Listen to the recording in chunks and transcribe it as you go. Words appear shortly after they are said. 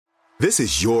This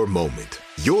is your moment,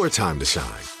 your time to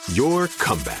shine, your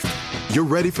comeback. You're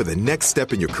ready for the next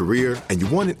step in your career, and you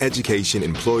want an education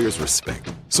employers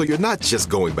respect. So you're not just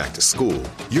going back to school,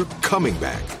 you're coming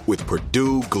back with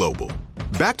Purdue Global.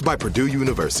 Backed by Purdue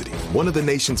University, one of the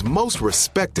nation's most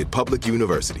respected public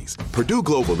universities, Purdue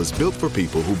Global is built for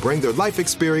people who bring their life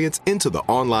experience into the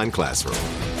online classroom.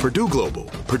 Purdue Global,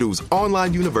 Purdue's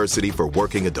online university for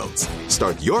working adults.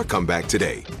 Start your comeback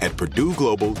today at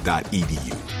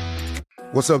purdueglobal.edu.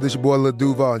 What's up, this your boy Lil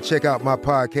Duval, and check out my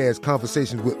podcast,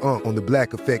 Conversations with Unc, on the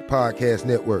Black Effect Podcast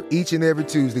Network. Each and every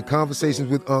Tuesday, Conversations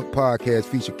with Unc podcast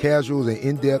feature casual and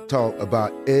in-depth talk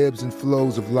about ebbs and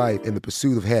flows of life and the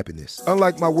pursuit of happiness.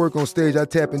 Unlike my work on stage, I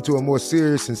tap into a more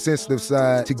serious and sensitive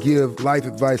side to give life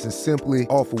advice and simply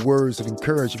offer words of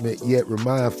encouragement, yet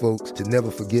remind folks to never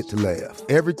forget to laugh.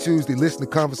 Every Tuesday, listen to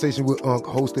Conversation with Unc,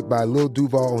 hosted by Lil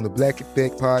Duval on the Black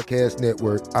Effect Podcast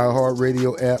Network,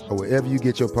 iHeartRadio app, or wherever you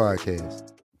get your podcasts.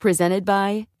 Presented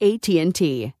by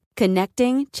AT&T.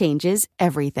 Connecting changes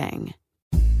everything.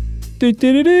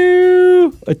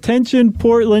 Attention,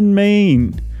 Portland,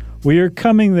 Maine. We are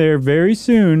coming there very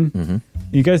soon. Mm-hmm.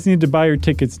 You guys need to buy your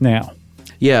tickets now.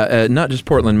 Yeah, not just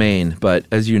Portland, Maine, but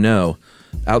as you know,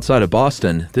 outside of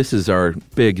Boston, this is our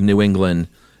big New England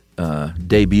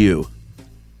debut.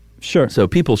 Sure. So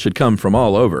people should come from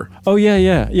all over. Oh,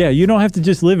 yeah. You don't have to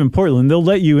just live in Portland. They'll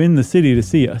let you in the city to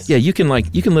see us. Yeah, you can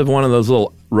live one of those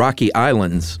little rocky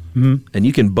islands, and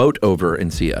you can boat over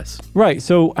and see us. Right.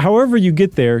 So however you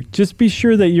get there, just be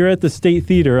sure that you're at the State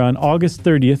Theater on August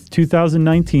 30th,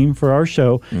 2019 for our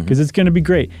show, because it's going to be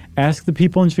great. Ask the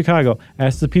people in Chicago.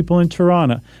 Ask the people in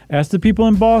Toronto. Ask the people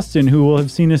in Boston who will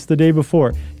have seen us the day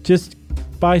before. Just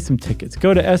buy some tickets.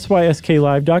 Go to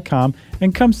sysklive.com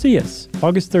and come see us.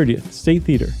 August 30th, State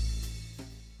Theater.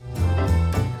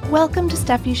 Welcome to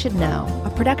Stuff You Should Know, a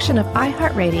production of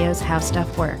iHeartRadio's How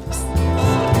Stuff Works.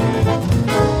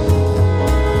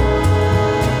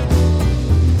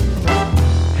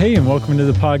 Hey, and welcome to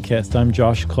the podcast. I'm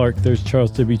Josh Clark. There's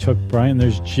Charles W. Chuck Bryant.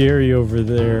 There's Jerry over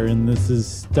there. And this is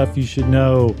Stuff You Should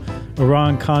Know,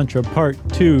 Iran-Contra Part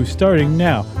 2, starting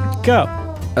now. Go.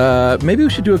 Maybe we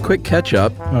should do a quick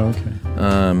catch-up. Oh, okay.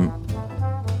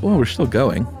 Well, we're still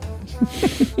going.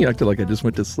 You acted like I just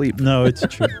went to sleep. No, it's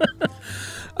true.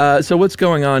 So what's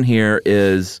going on here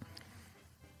is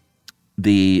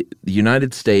the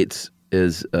United States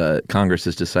Congress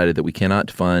has decided that we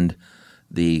cannot fund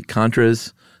the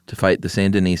Contras to fight the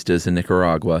Sandinistas in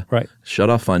Nicaragua. Right. Shut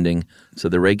off funding. So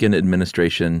the Reagan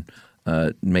administration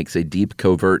makes a deep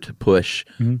covert push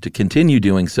to continue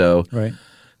doing so. Right.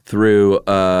 Through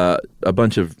a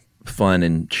bunch of fun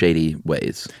and shady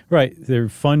ways. Right. They're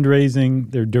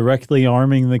fundraising. They're directly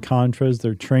arming the Contras.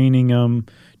 They're training them,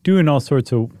 doing all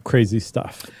sorts of crazy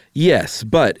stuff. Yes,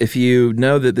 but if you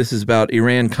know that this is about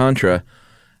Iran-Contra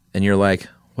and you're like,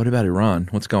 what about Iran?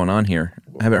 What's going on here?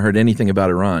 I haven't heard anything about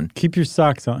Iran. Keep your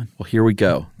socks on. Well, here we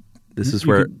go. This is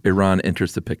where Iran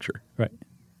enters the picture. Right.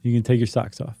 You can take your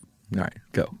socks off. All right,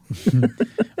 go.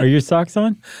 Are your socks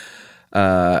on?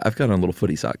 I've got on little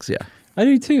footy socks, yeah. I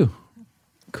do too.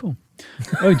 Cool.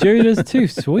 Oh, Jerry does too.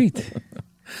 Sweet.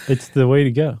 It's the way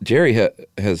to go. Jerry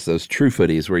has those true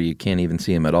footies where you can't even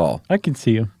see him at all. I can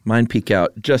see you. Mine peek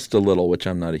out just a little, which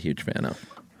I'm not a huge fan of.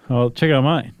 Well, check out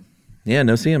mine. Yeah,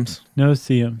 no CMs. No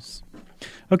CMs.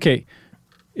 Okay.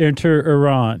 Enter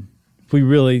Iran.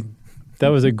 That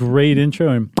was a great intro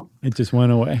and it just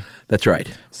went away. That's right.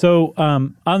 So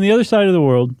on the other side of the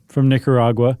world from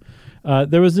Nicaragua,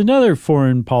 there was another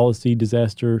foreign policy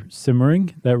disaster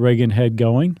simmering that Reagan had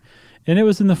going, and it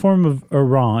was in the form of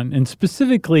Iran. And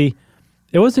specifically,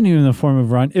 it wasn't even in the form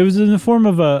of Iran. It was in the form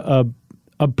of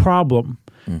a problem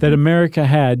that America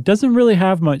had. Doesn't really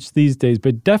have much these days,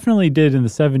 but definitely did in the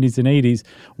 70s and 80s,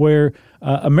 where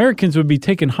Americans would be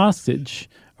taken hostage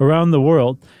around the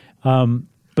world,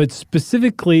 but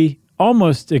specifically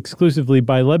almost exclusively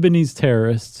by Lebanese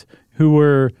terrorists who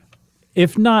were,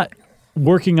 if not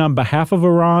working on behalf of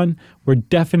Iran, were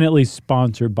definitely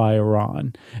sponsored by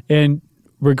Iran. And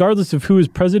regardless of who was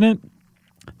president,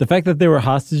 the fact that there were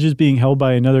hostages being held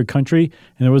by another country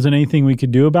and there wasn't anything we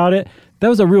could do about it, that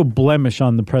was a real blemish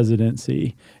on the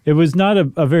presidency. It was not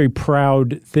a very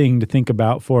proud thing to think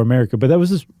about for America, but that was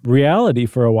just reality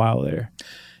for a while there.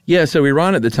 Yeah, so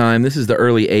Iran at the time, this is the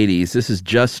early 80s. This is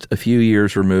just a few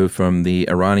years removed from the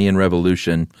Iranian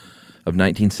Revolution of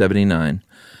 1979.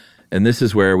 And this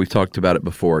is where we've talked about it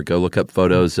before. Go look up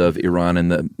photos of Iran in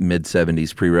the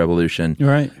mid-70s, pre-revolution.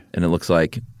 Right. And it looks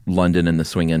like London in the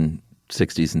swinging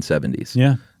 60s and 70s.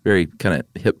 Yeah. Very kind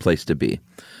of hip place to be.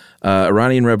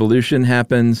 Iranian Revolution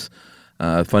happens.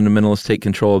 Fundamentalists take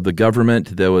control of the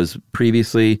government. There was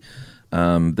previously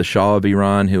the Shah of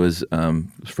Iran, who was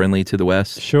friendly to the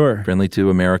West, Sure. friendly to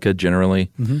America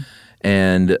generally,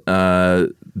 and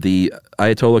the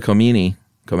Ayatollah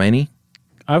Khomeini,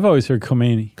 I've always heard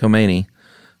Khomeini.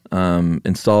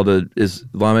 installed an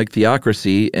Islamic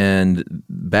theocracy, and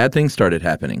bad things started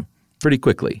happening pretty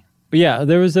quickly. Yeah,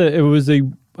 it was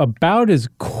about as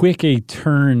quick a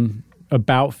turn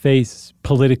about face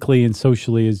politically and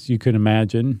socially as you could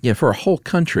imagine. Yeah, for a whole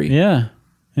country. Yeah.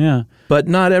 But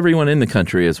not everyone in the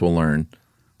country, as we'll learn.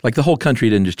 Like the whole country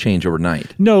didn't just change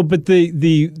overnight. No, but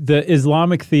the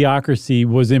Islamic theocracy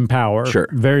was in power. Sure.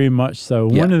 Very much so.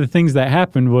 Yeah. One of the things that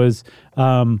happened was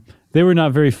they were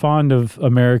not very fond of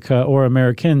America or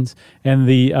Americans, and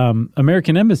the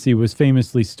American embassy was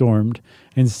famously stormed,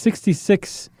 and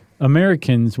 66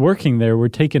 Americans working there were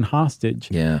taken hostage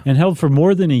and held for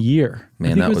more than a year.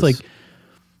 Man, I think it was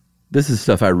this is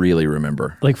stuff I really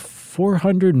remember. like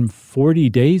 440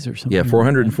 days or something. Yeah,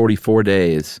 444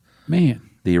 days. Man.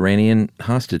 The Iranian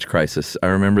hostage crisis. I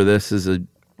remember this as a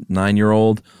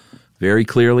 9-year-old very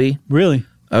clearly. Really?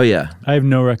 Oh, yeah. I have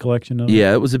no recollection of it.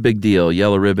 Yeah, it was a big deal.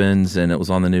 Yellow ribbons, and it was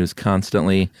on the news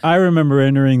constantly. I remember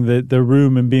entering the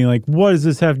room and being like, what does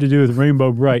this have to do with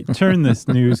Rainbow Bright? Turn this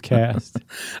newscast.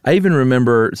 I even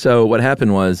remember, so what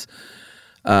happened was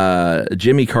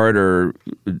Jimmy Carter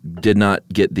did not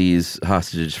get these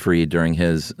hostages freed during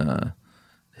his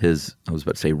I was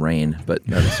about to say reign, but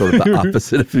that's sort of the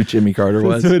opposite of who Jimmy Carter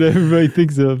was. That's what everybody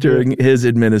thinks of. During his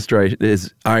administration,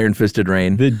 his iron-fisted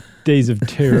reign. The days of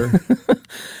terror.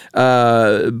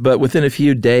 But within a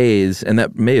few days, and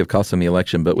that may have cost him the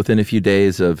election, but within a few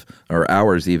days or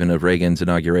hours even of Reagan's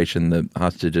inauguration, the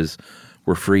hostages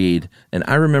were freed. And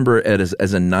I remember as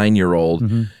a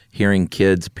 9-year-old hearing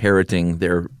kids parroting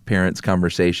their parents'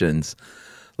 conversations.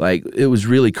 Like, it was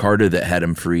really Carter that had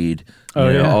him freed.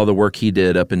 You know, all the work he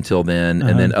did up until then.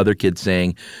 And then other kids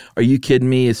saying, are you kidding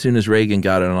me? As soon as Reagan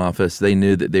got in office, they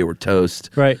knew that they were toast.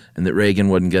 Right. And that Reagan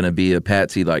wasn't going to be a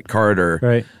patsy like Carter.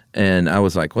 Right. And I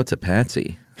was like, what's a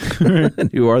patsy?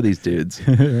 And who are these dudes?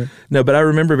 No, but I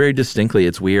remember very distinctly,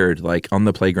 it's weird, like on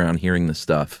the playground hearing this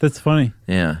stuff. That's funny.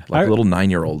 Yeah, like little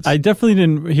 9-year-olds. I definitely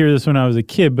didn't hear this when I was a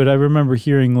kid, but I remember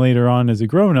hearing later on as a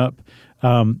grown-up,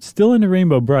 still into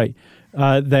Rainbow Bright,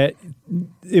 that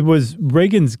it was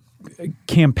Reagan's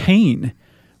campaign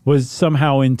was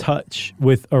somehow in touch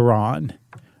with Iran.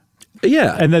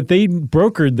 Yeah. And that they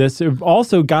brokered this. It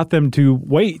also got them to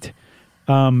wait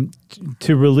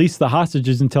to release the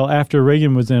hostages until after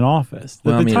Reagan was in office.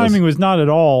 The timing was not at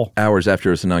all. Hours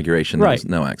after his inauguration, there was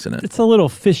no accident. It's a little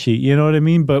fishy, you know what I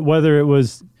mean? But whether it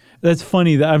was... That's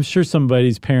funny. That I'm sure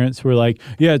somebody's parents were like,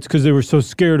 yeah, it's because they were so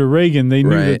scared of Reagan. They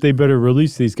knew that they better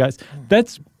release these guys.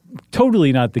 That's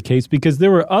totally not the case, because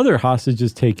there were other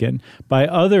hostages taken by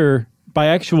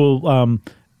actual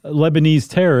Lebanese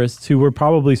terrorists who were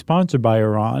probably sponsored by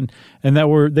Iran, and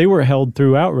they were held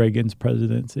throughout Reagan's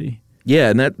presidency.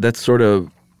 Yeah, and that's sort of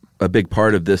a big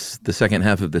part of this. The second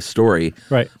half of this story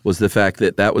was the fact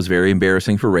that was very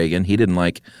embarrassing for Reagan. He didn't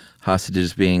like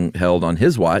hostages being held on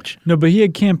his watch. No, but he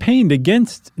had campaigned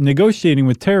against negotiating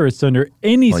with terrorists under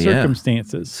any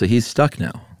circumstances. So he's stuck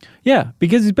now. Yeah,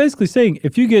 because he's basically saying,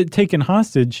 if you get taken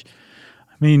hostage,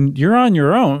 I mean, you're on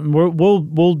your own.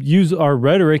 We'll use our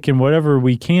rhetoric and whatever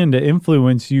we can to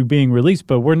influence you being released,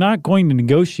 but we're not going to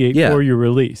negotiate for your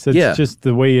release. It's just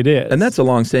the way it is. And that's a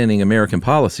longstanding American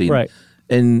policy. Right.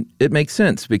 And it makes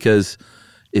sense, because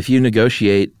if you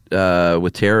negotiate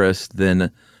with terrorists, then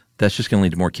that's just going to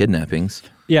lead to more kidnappings.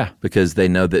 Yeah. Because they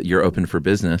know that you're open for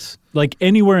business. Like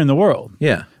anywhere in the world.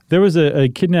 Yeah. There was a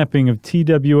kidnapping of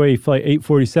TWA Flight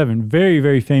 847, very,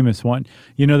 very famous one.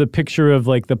 You know, the picture of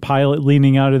like the pilot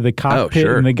leaning out of the cockpit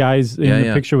and the guys in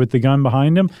the picture with the gun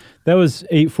behind him? That was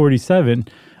 847.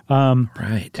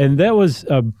 Right. And that was,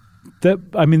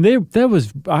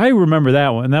 I remember that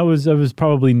one. I was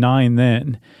probably 9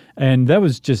 then. And that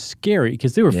was just scary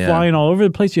because they were flying all over the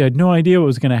place. You had no idea what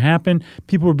was going to happen.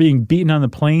 People were being beaten on the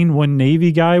plane. One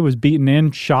Navy guy was beaten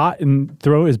and shot and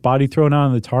his body thrown out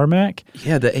on the tarmac.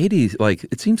 Yeah, the 80s, like,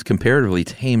 it seems comparatively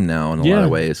tame now in a lot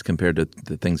of ways compared to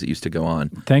the things that used to go on.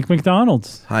 Thank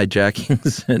McDonald's.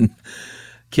 Hijackings and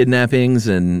kidnappings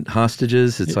and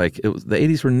hostages. It's like the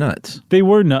 80s were nuts. They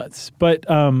were nuts, but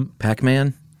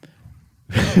Pac-Man.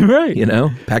 Right. You know,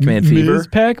 Pac-Man fever. Ms.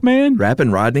 Pac-Man.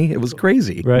 Rappin' Rodney. It was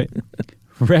crazy. Right.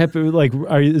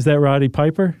 Is that Roddy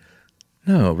Piper?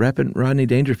 No, Rappin' Rodney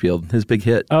Dangerfield, his big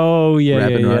hit. Oh, yeah,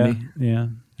 Rappin' Rodney. Yeah.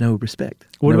 No respect.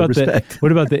 What about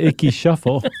the Icky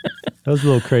Shuffle? That was a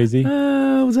little crazy.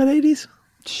 Was that 80s?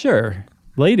 Sure.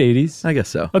 Late 80s. I guess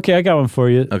so. Okay, I got one for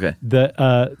you. Okay.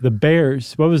 The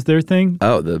Bears, what was their thing?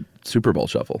 Oh, the Super Bowl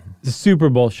Shuffle. The Super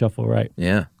Bowl Shuffle, right.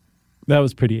 Yeah. That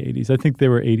was pretty 80s. I think they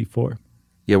were 84.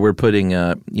 Yeah, we're putting,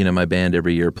 my band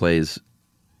every year plays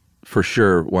for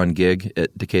sure one gig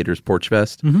at Decatur's Porch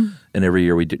Fest. Mm-hmm. And every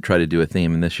year we try to do a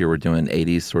theme. And this year we're doing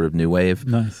 80s sort of new wave.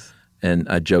 Nice. And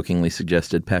I jokingly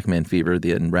suggested Pac-Man Fever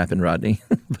and Rappin' Rodney.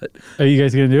 But are you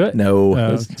guys going to do it? No,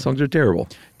 those songs are terrible.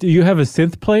 Do you have a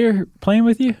synth player playing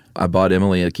with you? I bought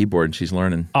Emily a keyboard and she's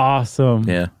learning. Awesome.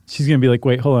 Yeah. She's going to be like,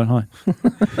 wait, hold on.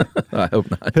 I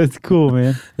hope not. That's cool,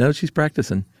 man. No, she's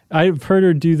practicing. I've heard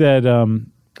her do that.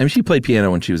 I mean, she played piano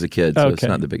when she was a kid, so It's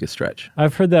not the biggest stretch.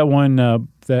 I've heard that one,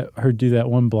 do that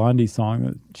one Blondie song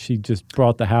that she just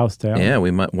brought the house down. Yeah,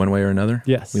 we might, one way or another.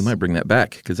 Yes. We might bring that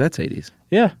back, because that's 80s.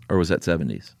 Yeah. Or was that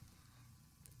 70s?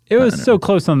 It was so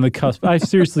close on the cusp. I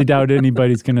seriously doubt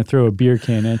anybody's going to throw a beer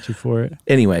can at you for it.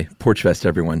 Anyway, Porch Fest,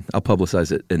 everyone. I'll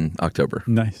publicize it in October.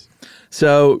 Nice.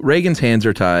 So Reagan's hands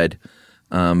are tied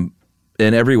in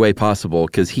every way possible,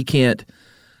 because he can't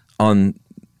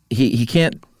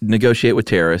negotiate with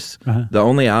terrorists. Uh-huh. The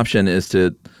only option is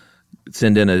to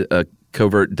send in a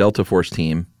covert Delta Force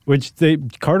team. Which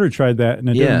Carter tried that, and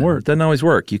it didn't work. It doesn't always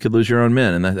work. You could lose your own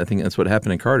men, and I think that's what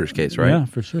happened in Carter's case, right? Yeah,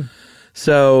 for sure.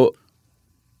 So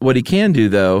what he can do,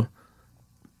 though,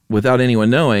 without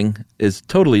anyone knowing, is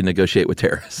totally negotiate with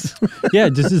terrorists. Yeah,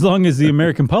 just as long as the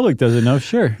American public doesn't know,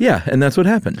 sure. Yeah, and that's what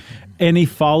happened. And he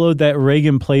followed that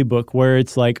Reagan playbook where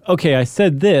it's like, okay, I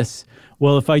said this.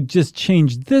 Well, if I just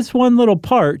change this one little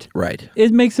part, right,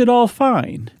 it makes it all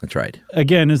fine. That's right.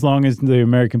 Again, as long as the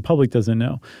American public doesn't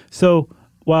know. So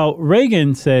while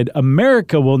Reagan said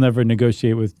America will never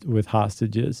negotiate with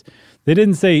hostages, they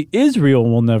didn't say Israel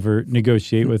will never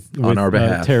negotiate with on our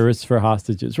behalf. Terrorists for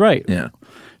hostages. Right. Yeah.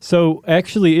 So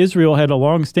actually, Israel had a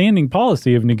long-standing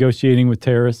policy of negotiating with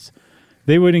terrorists.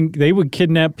 They would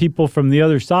kidnap people from the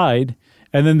other side,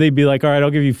 and then they'd be like, all right,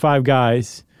 I'll give you 5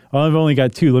 guys. Well, I've only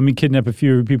got 2. Let me kidnap a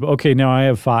few people. Okay, now I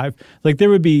have 5. Like there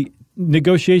would be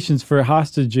negotiations for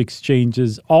hostage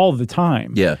exchanges all the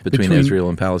time. Yeah, between Israel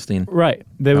and Palestine. Right.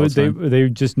 They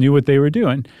just knew what they were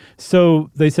doing. So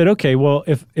they said, okay, well,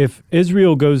 if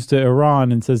Israel goes to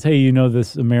Iran and says, hey, you know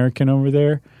this American over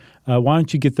there, why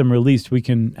don't you get them released? We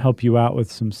can help you out with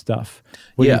some stuff.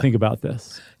 What do you think about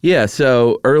this? Yeah,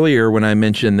 so earlier when I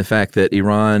mentioned the fact that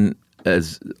Iran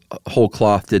as whole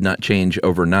cloth did not change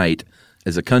overnight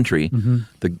as a country,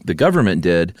 the government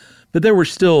did, but there were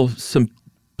still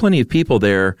plenty of people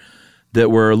there that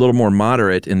were a little more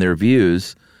moderate in their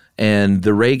views, and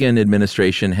the Reagan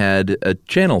administration had a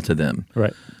channel to them.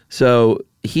 Right. So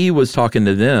he was talking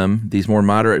to them, these more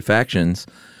moderate factions,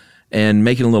 and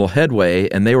making a little headway,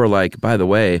 and they were like, by the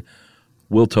way,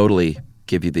 we'll totally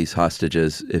give you these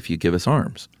hostages if you give us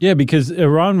arms. Yeah, because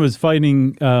Iran was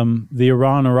fighting the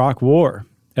Iran-Iraq war,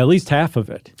 at least half of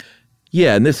it.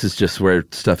 Yeah, and this is just where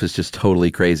stuff is just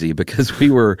totally crazy, because we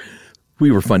were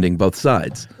funding both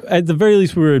sides. At the very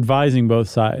least, we were advising both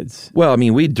sides. Well, I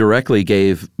mean, we directly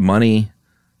gave money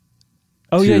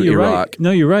to you're Iraq. Right.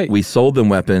 No, you're right. We sold them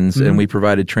weapons, and we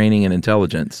provided training and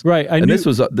intelligence. Right.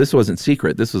 This wasn't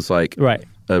secret. This was like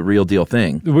a real deal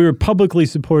thing. We were publicly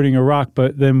supporting Iraq,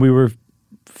 but then we were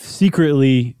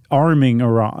secretly arming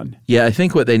Iran. Yeah, I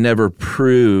think what they never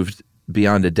proved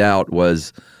beyond a doubt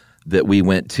was that we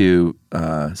went to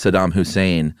Saddam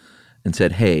Hussein and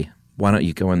said, hey, why don't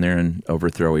you go in there and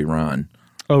overthrow Iran?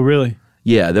 Oh, really?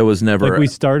 Yeah, there was never... Like we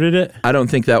started it? I don't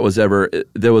think that was ever...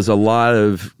 There was a lot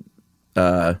of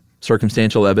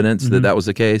circumstantial evidence that was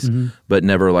the case, but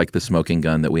never like the smoking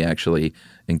gun that we actually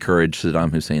encouraged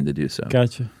Saddam Hussein to do so.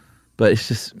 Gotcha. But it's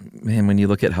just, man, when you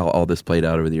look at how all this played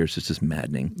out over the years, it's just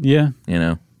maddening. Yeah. You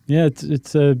know? Yeah,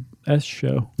 it's a S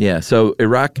show. Yeah, so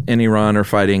Iraq and Iran are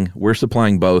fighting. We're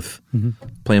supplying both,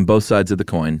 playing both sides of the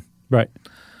coin. Right.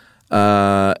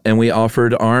 And we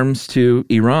offered arms to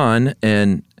Iran,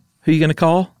 and who are you going to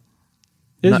call?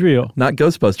 Israel. Not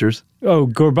Ghostbusters. Oh,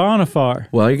 Ghorbanifar.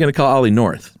 Well, you're going to call Ollie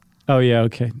North. Oh, yeah,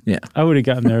 okay. Yeah. I would have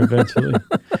gotten there eventually.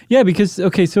 Yeah, because,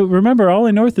 okay, so remember,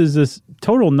 Ollie North is this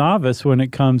total novice when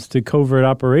it comes to covert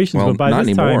operations. Well, but by not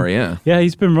this anymore, time, yeah. Yeah,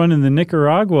 he's been running the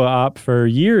Nicaragua op for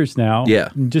years now. Yeah.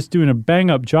 And just doing a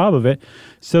bang-up job of it.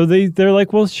 So they're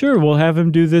like, well, sure, we'll have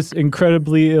him do this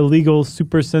incredibly illegal,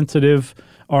 super sensitive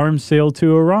arms sale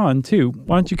to Iran, too.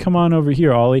 Why don't you come on over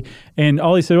here, Ollie? And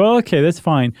Ollie said, well, okay, that's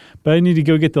fine, but I need to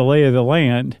go get the lay of the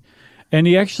land. And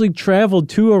he actually traveled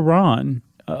to Iran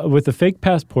with a fake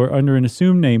passport under an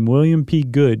assumed name, William P.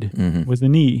 Good, with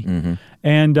an E.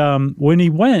 And when he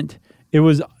went, it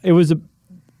was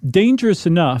dangerous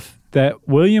enough that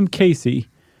William Casey,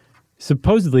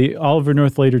 supposedly, Oliver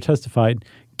North later testified,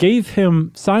 gave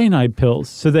him cyanide pills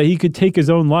so that he could take his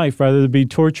own life rather than be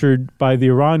tortured by the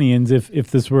Iranians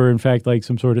if this were, in fact, like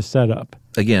some sort of setup.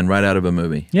 Again, right out of a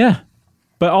movie. Yeah.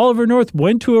 But Oliver North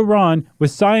went to Iran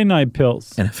with cyanide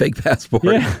pills. And a fake passport.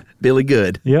 Yeah. Billy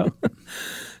Good. Yeah.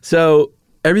 So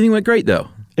everything went great, though.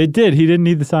 It did. He didn't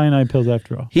need the cyanide pills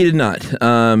after all. He did not.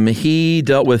 He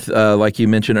dealt with, like you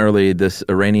mentioned earlier, this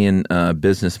Iranian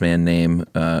businessman named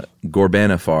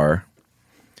Ghorbanifar.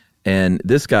 And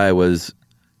this guy was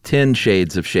 10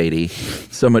 shades of shady,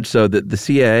 so much so that the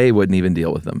CIA wouldn't even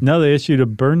deal with him. No, they issued a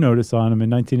burn notice on him in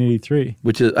 1983.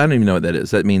 Which is, I don't even know what that is.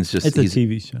 That means just It's a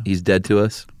TV show. He's dead to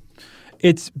us?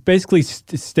 It's basically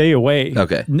stay away.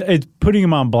 Okay. It's putting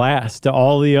him on blast to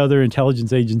all the other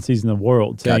intelligence agencies in the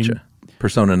world. Saying, Gotcha.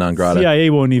 Persona non grata.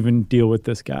 CIA won't even deal with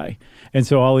this guy. And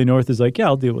so Ollie North is like, yeah,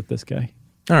 I'll deal with this guy.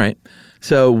 All right.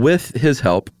 So with his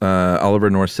help, Oliver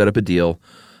North set up a deal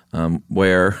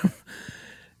where...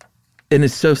 And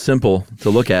it's so simple to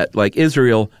look at. Like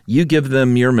Israel, you give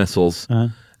them your missiles,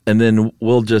 and then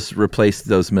we'll just replace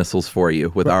those missiles for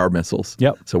you with our missiles.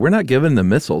 Yep. So we're not giving them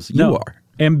missiles. You are.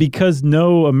 And because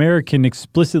no American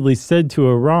explicitly said to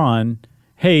Iran,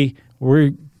 hey,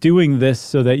 we're doing this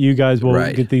so that you guys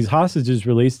will get these hostages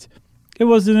released, it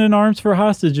wasn't an arms for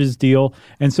hostages deal.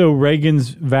 And so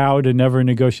Reagan's vow to never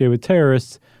negotiate with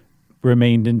terrorists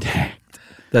remained intact.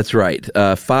 That's right.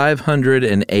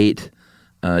 508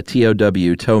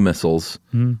 TOW, tow missiles.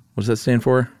 What does that stand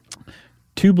for?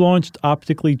 Tube-launched,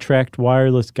 optically tracked,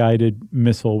 wireless guided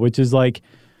missile, which is like,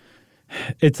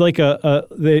 it's like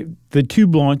the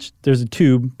tube launch. There's a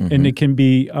tube, and it can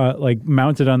be like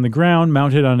mounted on the ground,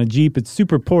 mounted on a Jeep. It's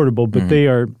super portable, but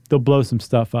they'll blow some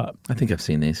stuff up. I think I've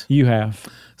seen these. You have.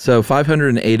 So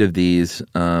 508 of these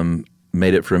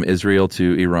made it from Israel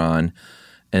to Iran.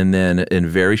 And then in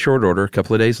very short order, a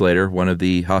couple of days later, one of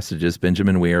the hostages,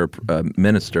 Benjamin Weir, a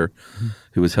minister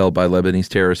who was held by Lebanese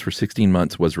terrorists for 16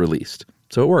 months, was released.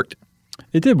 So it worked.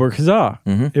 It did work. Huzzah.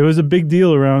 It was a big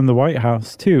deal around the White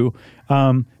House, too.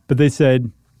 But they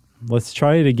said, let's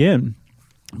try it again.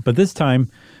 But this time,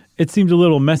 it seemed a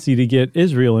little messy to get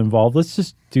Israel involved. Let's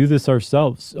just do this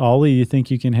ourselves. Ollie, you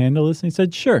think you can handle this? And he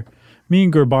said, sure. Me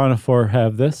and Ghorbanifar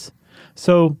have this.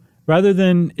 So rather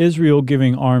than Israel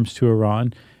giving arms to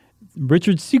Iran,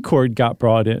 Richard Secord got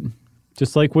brought in,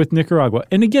 just like with Nicaragua.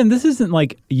 And again, this isn't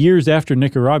like years after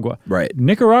Nicaragua. Right.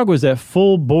 Nicaragua's at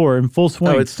full bore and full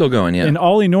swing. Oh, it's still going, yeah. And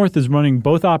Ollie North is running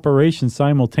both operations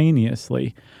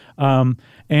simultaneously.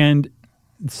 And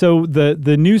so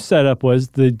the new setup was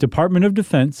the Department of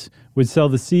Defense would sell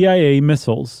the CIA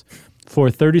missiles for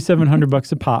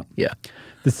 $3,700 a pop. Yeah.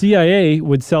 The CIA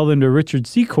would sell them to Richard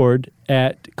Secord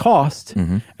at cost,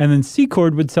 and then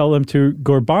Secord would sell them to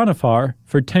Ghorbanifar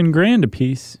for $10,000 a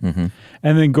piece, and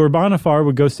then Ghorbanifar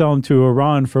would go sell them to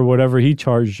Iran for whatever he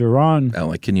charged Iran. Oh,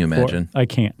 like, can you imagine? I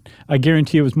can't. I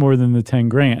guarantee it was more than the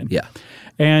 $10,000. Yeah.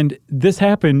 And this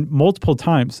happened multiple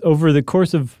times over the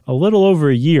course of a little over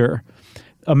a year.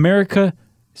 America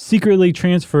secretly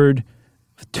transferred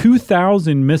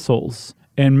 2,000 missiles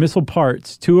and missile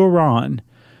parts to Iran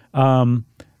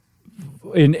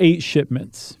in 8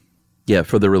 shipments. Yeah,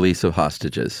 for the release of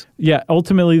hostages. Yeah,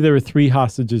 ultimately there were 3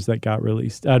 hostages that got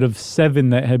released out of 7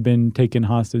 that had been taken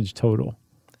hostage total.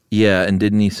 Yeah, and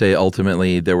didn't he say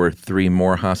ultimately there were 3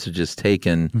 more hostages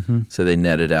taken, so they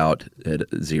netted out at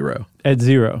 0? At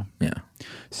 0. Yeah.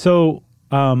 So,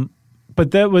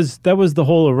 but that was the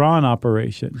whole Iran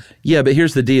operation. Yeah, but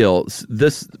here's the deal.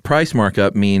 This price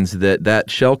markup means that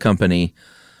shell company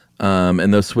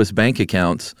and those Swiss bank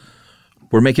accounts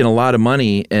were making a lot of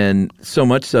money, and so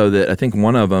much so that I think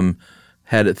one of them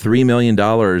had $3 million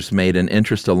made in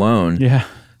interest alone. Yeah.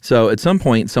 So at some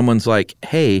point, someone's like,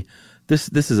 hey, this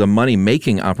is a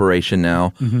money-making operation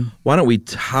now. Why don't we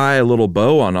tie a little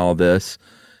bow on all this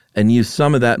and use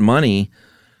some of that money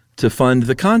to fund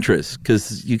the Contras?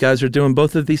 Because you guys are doing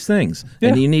both of these things. Yeah.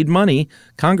 And you need money.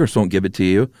 Congress won't give it to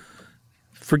you.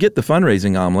 Forget the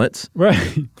fundraising omelets.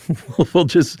 Right. We'll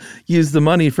just use the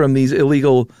money from these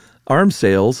illegal arms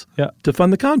sales to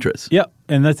fund the Contras. Yep,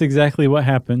 and that's exactly what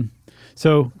happened.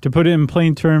 So to put it in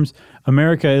plain terms,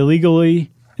 America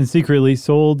illegally and secretly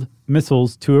sold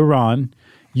missiles to Iran,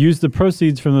 used the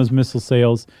proceeds from those missile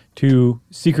sales to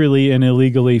secretly and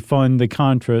illegally fund the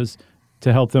Contras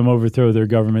to help them overthrow their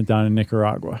government down in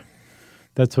Nicaragua.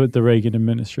 That's what the Reagan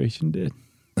administration did.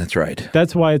 That's right.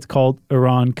 That's why it's called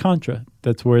Iran-Contra.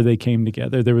 That's where they came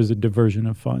together. There was a diversion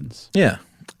of funds. Yeah.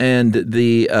 And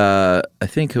I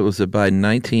think it was by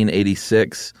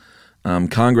 1986,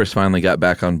 Congress finally got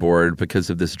back on board because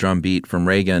of this drumbeat from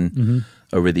Reagan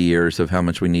over the years of how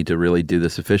much we need to really do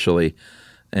this officially.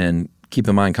 And keep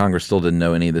in mind, Congress still didn't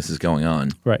know any of this is going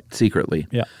on. Right. Secretly.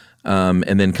 Yeah.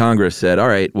 And then Congress said, all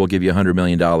right, we'll give you $100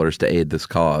 million to aid this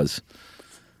cause.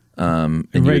 And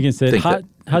Reagan said, hot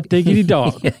diggity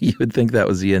dog. Yeah, you would think that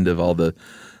was the end of all the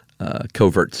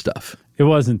covert stuff. It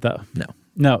wasn't, though.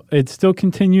 No, it still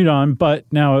continued on, but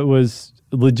now it was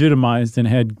legitimized and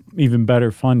had even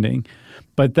better funding.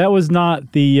 But that was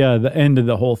not the end of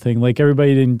the whole thing. Like,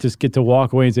 everybody didn't just get to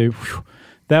walk away and say, whew,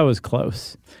 that was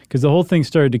close. Because the whole thing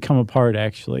started to come apart,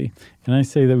 actually. And I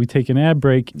say that we take an ad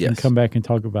break and come back and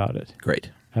talk about it.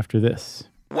 Great. After this.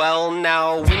 Well,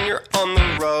 now, when you're on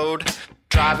the road,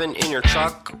 driving in your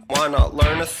truck, why not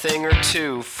learn a thing or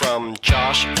two from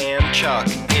Josh and Chuck?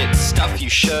 It's stuff you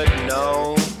should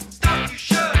know. Stuff you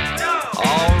should know.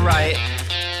 All right.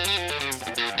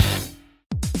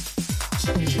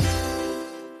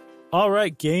 All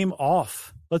right, game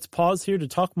off. Let's pause here to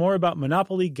talk more about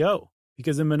Monopoly Go.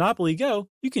 Because in Monopoly Go,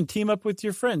 you can team up with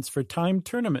your friends for timed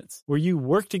tournaments where you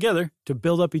work together to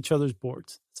build up each other's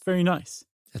boards. It's very nice.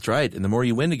 That's right. And the more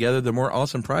you win together, the more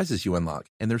awesome prizes you unlock.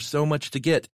 And there's so much to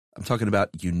get. I'm talking about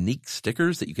unique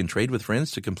stickers that you can trade with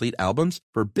friends to complete albums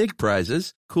for big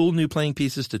prizes, cool new playing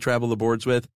pieces to travel the boards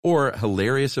with, or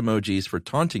hilarious emojis for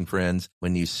taunting friends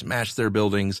when you smash their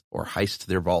buildings or heist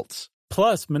their vaults.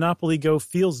 Plus, Monopoly Go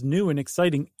feels new and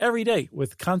exciting every day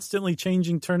with constantly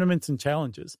changing tournaments and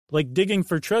challenges, like digging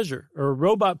for treasure or a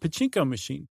robot pachinko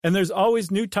machine. And there's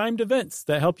always new timed events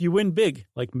that help you win big,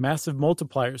 like massive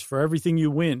multipliers for everything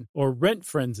you win or rent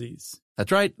frenzies.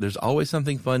 That's right. There's always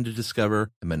something fun to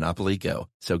discover in Monopoly Go.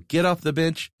 So get off the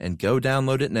bench and go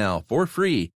download it now for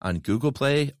free on Google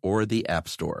Play or the App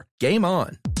Store. Game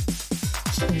on.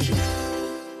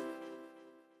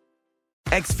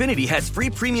 Xfinity has free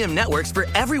premium networks for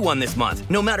everyone this month,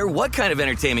 no matter what kind of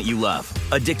entertainment you love.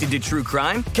 Addicted to true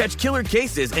crime? Catch killer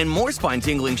cases and more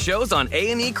spine-tingling shows on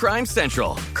A&E Crime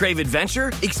Central. Crave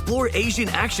adventure? Explore Asian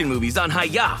action movies on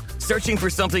Hi-YAH. Searching for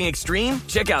something extreme?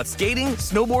 Check out skating,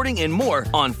 snowboarding, and more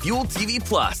on Fuel TV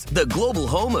Plus, the global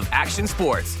home of action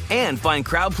sports. And find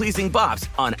crowd-pleasing bops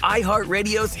on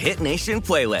iHeartRadio's Hit Nation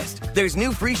playlist. There's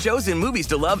new free shows and movies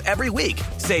to love every week.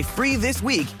 Say free this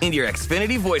week in your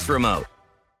Xfinity voice remote.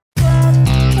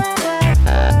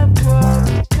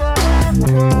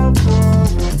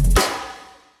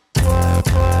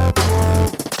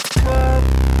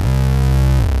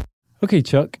 Okay,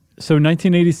 Chuck. So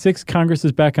 1986, Congress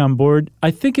is back on board. I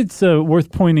think it's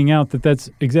worth pointing out that that's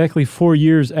exactly 4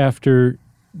 years after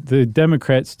the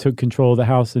Democrats took control of the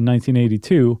House in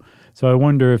 1982. So I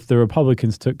wonder if the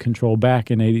Republicans took control back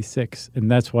in 86, and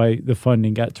that's why the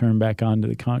funding got turned back on to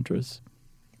the Contras.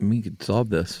 We could solve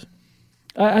this.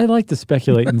 I like to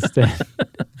speculate instead.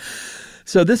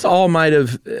 So this all might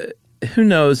have, who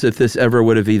knows if this ever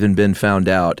would have even been found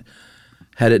out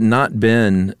had it not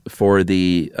been for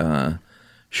the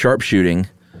sharpshooting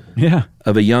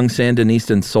of a young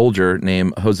Sandinistan soldier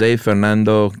named Jose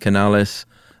Fernando Canales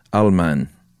Alman.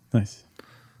 Nice.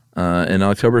 In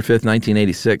October 5th,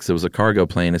 1986, there was a cargo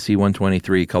plane, a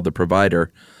C-123 called the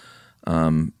Provider,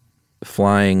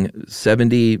 flying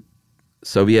 70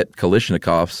 Soviet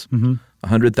Kalashnikovs,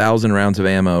 100,000 rounds of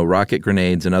ammo, rocket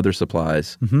grenades, and other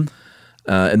supplies.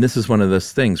 And this is one of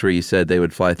those things where you said they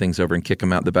would fly things over and kick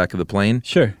them out the back of the plane.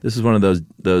 Sure. This is one of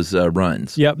those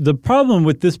runs. Yeah. The problem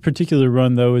with this particular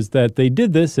run, though, is that they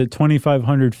did this at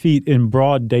 2,500 feet in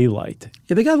broad daylight.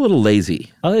 Yeah, they got a little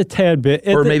lazy. A tad bit.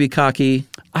 Or maybe cocky.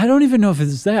 I don't even know if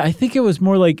it's that. I think it was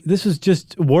more like this was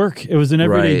just work. It was an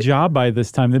everyday job by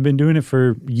this time. They've been doing it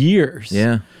for years.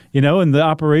 Yeah. You know, and the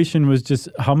operation was just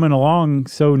humming along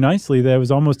so nicely that it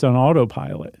was almost on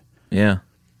autopilot. Yeah.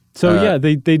 So,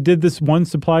 they did this one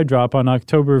supply drop on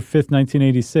October 5th,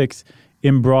 1986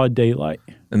 in broad daylight.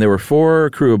 And there were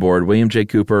 4 crew aboard, William J.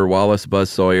 Cooper, Wallace Buzz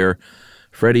Sawyer,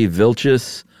 Freddie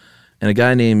Vilches, and a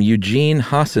guy named Eugene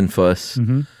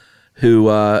Hassenfuss, who,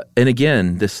 and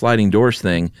again, this sliding doors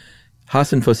thing,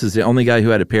 Hassenfuss is the only guy who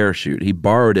had a parachute. He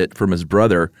borrowed it from his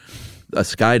brother, a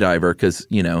skydiver, because,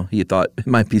 you know, he thought it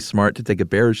might be smart to take a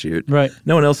parachute. Right.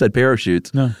 No one else had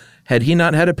parachutes. No. Had he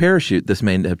not had a parachute, this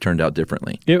may have turned out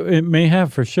differently. It may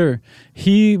have, for sure.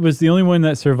 He was the only one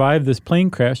that survived this plane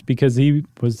crash because he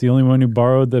was the only one who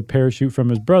borrowed the parachute from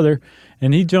his brother.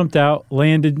 And he jumped out,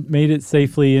 landed, made it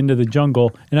safely into the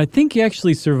jungle. And I think he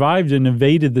actually survived and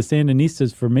evaded the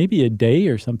Sandinistas for maybe a day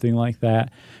or something like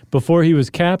that before he was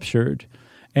captured.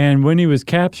 And when he was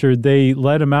captured, they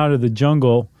let him out of the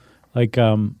jungle like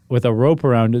with a rope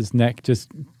around his neck,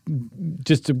 just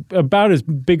about as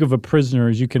big of a prisoner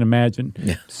as you can imagine.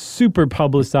 Yeah. Super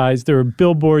publicized. There were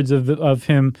billboards of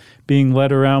him being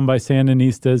led around by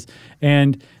Sandinistas,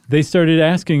 and they started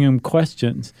asking him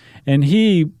questions. And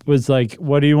he was like,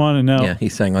 "What do you want to know?" Yeah, he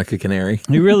sang like a canary.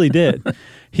 He really did.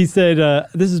 He said,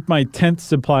 "This is my 10th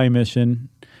supply mission.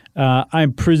 I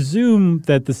presume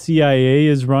that the CIA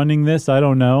is running this. I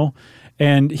don't know.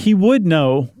 And he would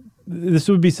know. This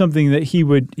would be something that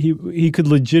he could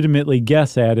legitimately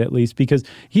guess at least, because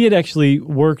he had actually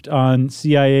worked on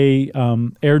CIA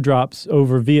airdrops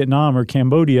over Vietnam or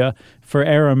Cambodia for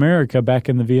Air America back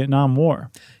in the Vietnam War.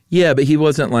 Yeah, but he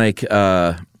wasn't like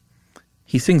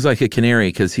he sings like a canary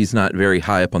because he's not very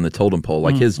high up on the totem pole.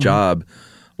 Like his job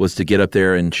was to get up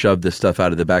there and shove this stuff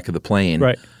out of the back of the plane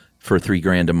for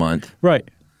 $3,000 a month. Right.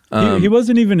 He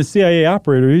wasn't even a CIA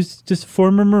operator. He's just a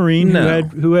former Marine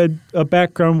who had a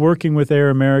background working with Air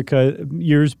America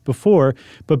years before.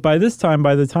 But by the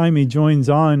time he joins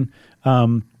on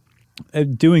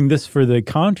doing this for the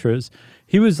Contras,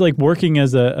 he was like working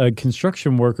as a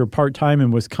construction worker part-time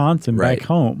in Wisconsin back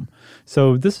home.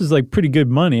 So this was like pretty good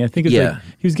money. I think it's like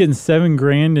he was getting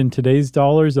 $7,000 in today's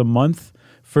dollars a month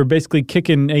for basically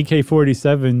kicking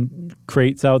AK-47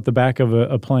 crates out the back of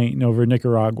a plane over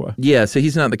Nicaragua. Yeah, so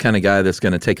he's not the kind of guy that's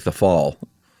going to take the fall.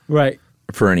 Right.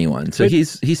 For anyone. So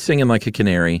he's singing like a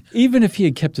canary. Even if he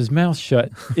had kept his mouth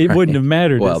shut, it wouldn't have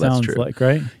mattered, well, it sounds that's true. like,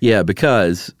 right? Yeah,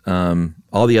 because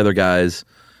all the other guys,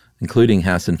 including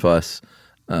Hassenfuss,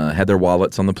 had their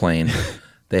wallets on the plane.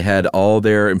 They had all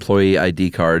their employee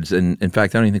ID cards. And in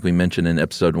fact, I don't even think we mentioned in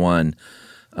episode 1,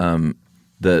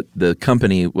 the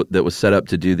company that was set up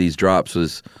to do these drops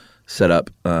was set up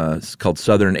called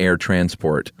Southern Air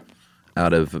Transport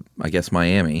out of, I guess,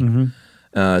 Miami.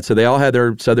 So they all had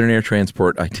their Southern Air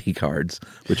Transport ID cards,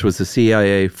 which was the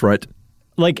CIA front.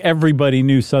 Like everybody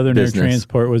knew Southern Air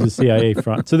Transport was a CIA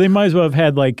front. So they might as well have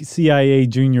had like CIA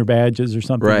junior badges or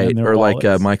something in their wallets.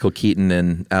 Like Michael Keaton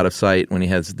in Out of Sight when he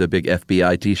has the big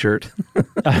FBI T-shirt.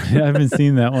 I haven't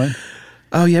seen that one.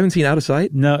 Oh, you haven't seen Out of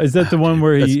Sight? No. Is that the one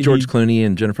where That's George Clooney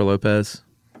and Jennifer Lopez.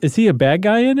 Is he a bad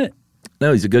guy in it?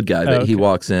 No, he's a good guy. But he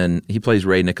walks in. He plays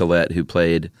Ray Nicolette, who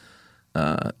played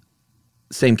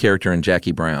same character in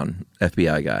Jackie Brown,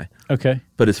 FBI guy. Okay.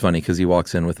 But it's funny because he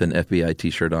walks in with an FBI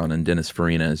T-shirt on, and Dennis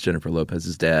Farina is Jennifer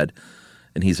Lopez's dad,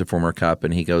 and he's a former cop,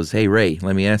 and he goes, "Hey, Ray,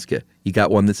 let me ask you, you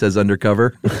got one that says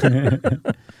undercover?"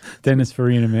 Dennis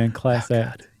Farina, man, class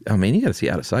act. Oh, man, you got to see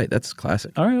Out of Sight. That's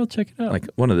classic. All right, I'll check it out. Like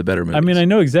one of the better movies. I mean, I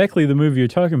know exactly the movie you're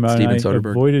talking about, Steven and I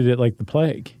Soderbergh. avoided it like the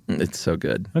plague. It's so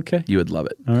good. Okay. You would love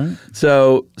it. All right.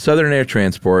 So Southern Air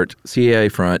Transport, CIA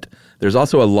front. There's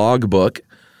also a logbook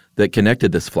that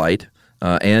connected this flight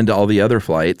and all the other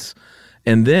flights.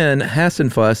 And then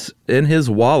Hassenfuss, in his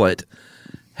wallet,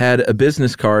 had a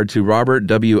business card to Robert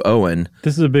W. Owen.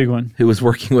 This is a big one. Who was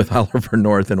working with Oliver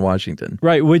North in Washington.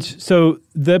 Right, so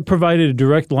that provided a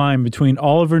direct line between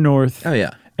Oliver North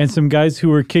and some guys who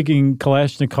were kicking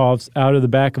Kalashnikovs out of the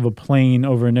back of a plane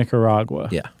over Nicaragua.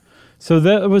 Yeah. So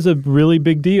that was a really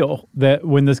big deal that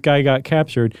when this guy got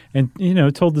captured and,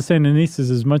 told the Sandinistas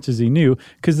as much as he knew,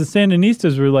 because the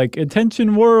Sandinistas were like,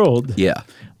 attention world. Yeah.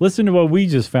 Listen to what we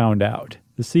just found out.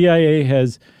 The CIA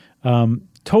has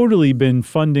totally been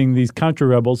funding these Contra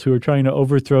rebels who are trying to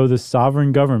overthrow the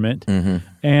sovereign government.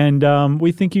 And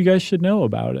we think you guys should know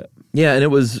about it. Yeah, and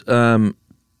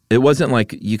it wasn't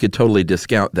like you could totally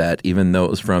discount that, even though it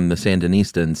was from the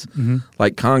Sandinistas.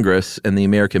 Like Congress and the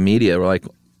American media were like,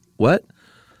 what?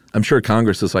 I'm sure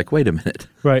Congress is like, wait a minute.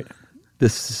 Right.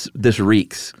 This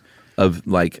reeks of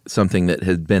like something that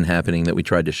had been happening that we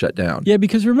tried to shut down. Yeah,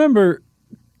 because remember,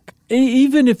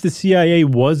 even if the CIA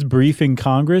was briefing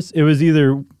Congress, it was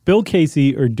either Bill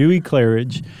Casey or Dewey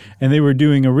Claridge, and they were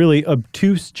doing a really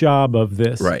obtuse job of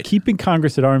this, keeping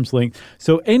Congress at arm's length.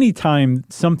 So anytime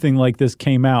something like this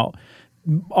came out,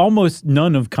 almost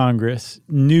none of Congress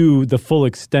knew the full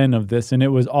extent of this, and it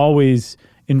was always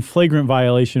in flagrant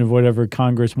violation of whatever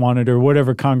Congress wanted or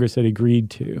whatever Congress had agreed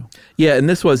to. Yeah, and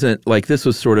this wasn't like this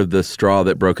was sort of the straw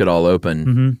that broke it all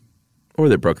open, or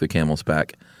that broke the camel's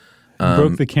back.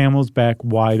 Broke the camel's back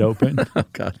wide open. Oh,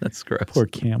 God, that's gross. Poor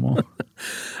camel.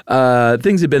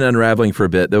 Things had been unraveling for a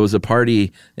bit. There was a party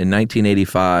in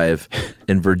 1985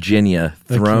 in Virginia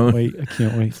I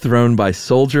can't wait. Thrown by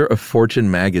Soldier of Fortune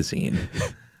magazine.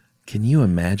 Can you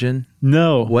imagine?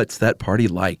 No. What's that party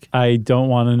like? I don't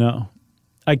want to know.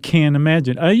 I can't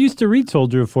imagine. I used to read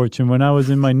Soldier of Fortune when I was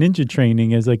in my ninja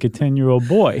training as like a 10-year-old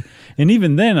boy. And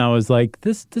even then I was like,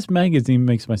 this magazine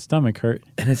makes my stomach hurt.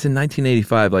 And it's in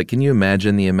 1985. Like, can you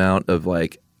imagine the amount of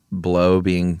like blow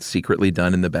being secretly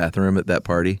done in the bathroom at that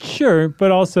party? Sure,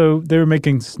 but also they were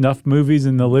making snuff movies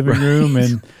in the living room,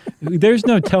 and there's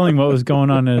no telling what was going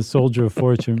on in a Soldier of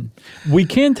Fortune. We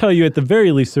can tell you at the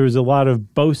very least there was a lot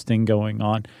of boasting going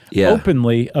on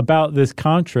openly about this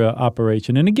Contra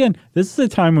operation. And again, this is a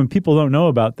time when people don't know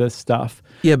about this stuff.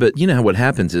 Yeah, but you know what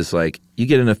happens is like you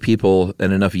get enough people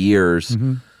and enough years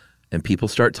and people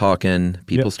start talking,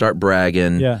 people Yep. start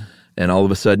bragging, Yeah. and all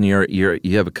of a sudden you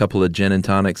have a couple of gin and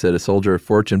tonics at a Soldier of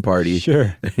Fortune party.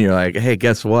 Sure. And you're like, hey,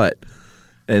 guess what?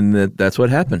 And that's what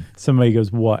happened. Somebody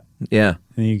goes, what? Yeah.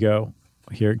 And you go,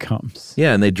 here it comes.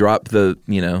 Yeah, and they drop the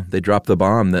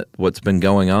bomb that what's been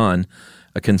going on.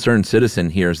 A concerned citizen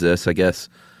hears this. I guess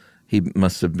he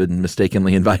must have been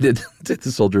mistakenly invited to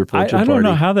the Soldier of Fortune I party. don't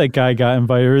know how that guy got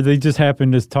invited, or they just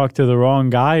happened to talk to the wrong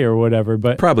guy or whatever.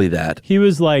 But Probably that. he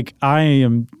was like, I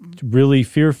am really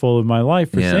fearful of my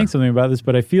life for Yeah. saying something about this,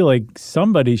 but I feel like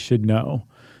somebody should know.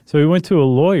 So he went to a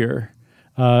lawyer,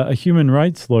 a human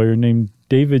rights lawyer named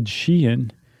David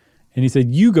Sheehan, and he said,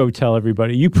 you go tell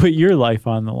everybody. You put your life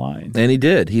on the line. And he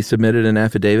did. He submitted an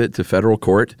affidavit to federal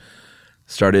court,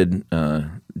 started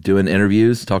doing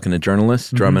interviews, talking to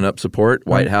journalists, drumming up support.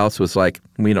 White House was like,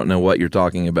 we don't know what you're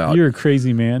talking about. You're a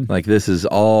crazy man. Like, this is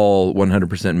all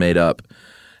 100% made up.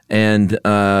 And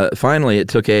finally, it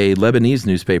took a Lebanese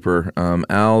newspaper,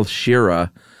 Al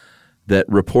Shira, that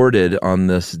reported on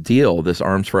this deal, this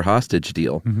arms for hostage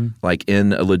deal, like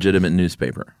in a legitimate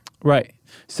newspaper. Right.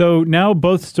 So now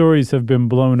both stories have been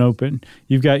blown open.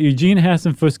 You've got Eugene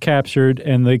Hassenfuss captured,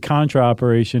 and the Contra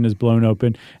operation is blown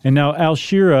open. And now Al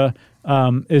Shira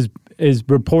is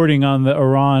reporting on the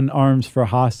Iran arms for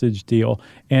hostage deal.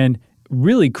 And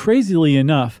really crazily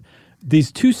enough,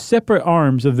 these two separate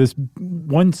arms of this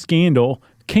one scandal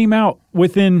came out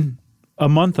within a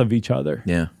month of each other.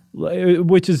 Yeah.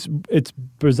 Which is, it's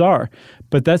bizarre,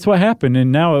 but that's what happened.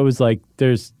 And now it was like,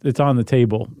 it's on the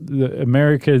table. The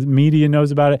America's media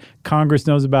knows about it. Congress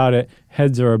knows about it.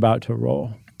 Heads are about to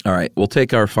roll. All right. We'll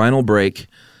take our final break,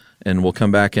 and we'll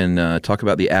come back and talk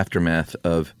about the aftermath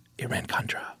of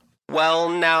Iran-Contra. Well,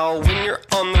 now, when you're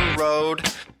on the road,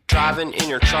 driving in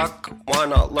your truck, why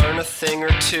not learn a thing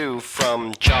or two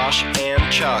from Josh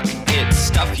and Chuck? It's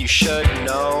stuff you should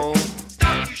know.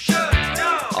 Stuff you should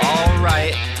know. All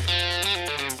right.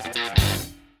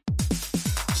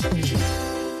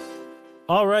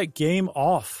 All right, game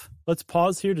off. Let's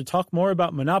pause here to talk more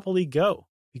about Monopoly Go.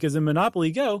 Because in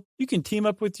Monopoly Go, you can team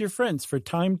up with your friends for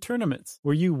timed tournaments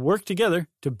where you work together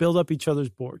to build up each other's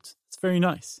boards. It's very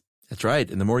nice. That's right.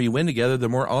 And the more you win together, the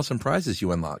more awesome prizes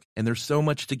you unlock. And there's so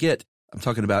much to get. I'm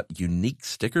talking about unique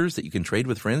stickers that you can trade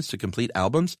with friends to complete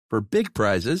albums for big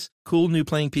prizes, cool new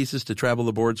playing pieces to travel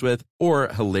the boards with, or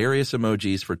hilarious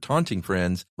emojis for taunting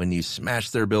friends when you smash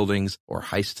their buildings or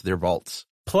heist their vaults.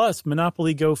 Plus,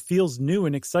 Monopoly Go feels new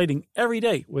and exciting every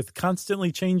day with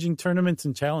constantly changing tournaments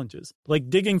and challenges,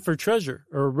 like digging for treasure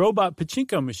or a robot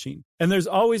pachinko machine. And there's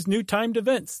always new timed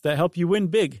events that help you win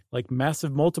big, like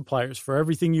massive multipliers for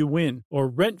everything you win or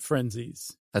rent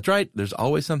frenzies. That's right. There's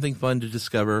always something fun to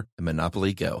discover in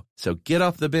Monopoly Go. So get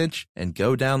off the bench and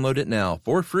go download it now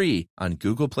for free on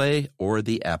Google Play or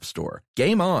the App Store.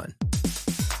 Game on.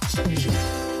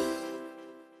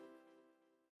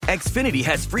 Xfinity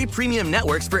has free premium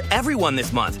networks for everyone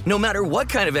this month, no matter what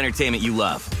kind of entertainment you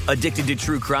love. Addicted to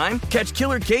true crime? Catch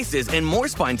killer cases and more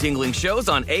spine-tingling shows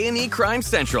on A&E Crime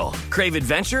Central. Crave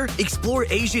adventure? Explore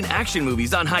Asian action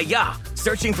movies on Hi-Ya.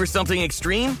 Searching for something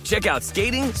extreme? Check out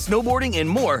skating, snowboarding, and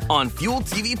more on Fuel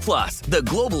TV Plus, the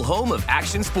global home of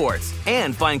action sports.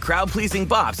 And find crowd-pleasing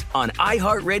bops on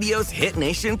iHeartRadio's Hit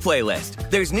Nation playlist.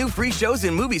 There's new free shows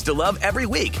and movies to love every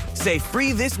week. Say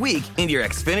free this week in your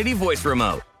Xfinity voice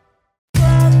remote.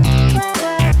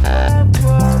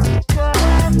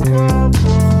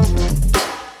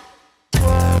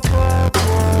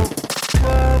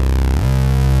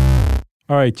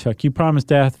 All right, Chuck, you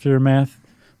promised aftermath.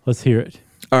 Let's hear it.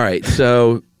 All right.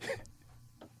 So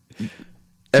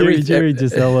Jerry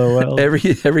just LOL.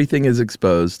 Everything is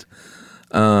exposed.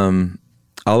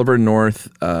 Oliver North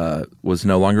was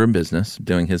no longer in business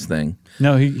doing his thing.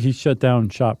 No, he shut down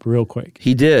shop real quick.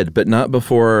 He did, but not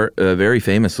before, very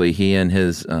famously, he and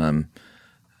his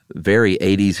very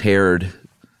 80s haired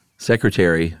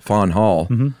secretary, Fawn Hall.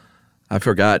 Mm-hmm. I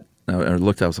forgot. I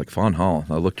looked, I was like, Fawn Hall.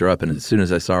 I looked her up, and as soon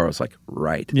as I saw her, I was like,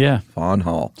 right. Yeah. Fawn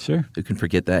Hall. Sure. Who can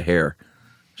forget that hair?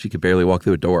 She could barely walk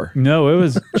through a door. No, it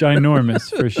was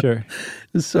ginormous for sure.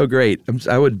 It's so great.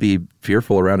 I would be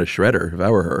fearful around a shredder if I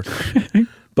were her.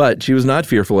 But she was not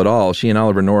fearful at all. She and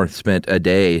Oliver North spent a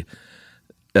day,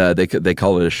 they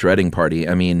call it a shredding party.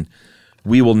 I mean,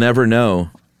 we will never know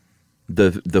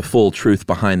the full truth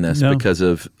behind this because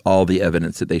of all the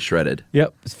evidence that they shredded.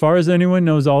 Yep. As far as anyone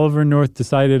knows, Oliver North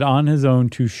decided on his own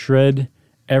to shred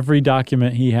every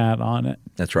document he had on it.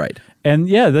 That's right. And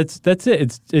yeah, that's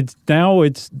it. It's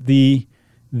the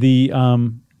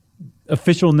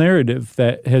official narrative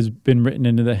that has been written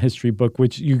into the history book,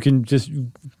 which you can just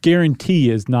guarantee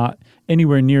is not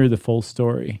anywhere near the full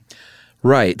story.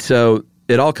 Right. So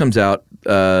it all comes out.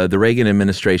 The Reagan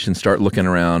administration start looking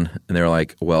around, and they're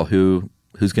like, well, who's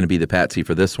going to be the patsy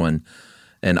for this one?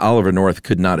 And Oliver North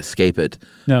could not escape it.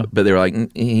 No. But they were like,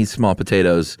 he's small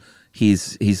potatoes.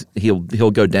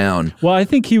 He'll go down. Well, I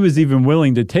think he was even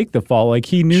willing to take the fall. Like,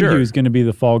 he knew Sure. he was going to be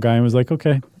the fall guy and was like,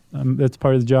 okay, that's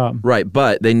part of the job. Right,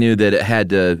 but they knew that it had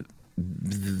to.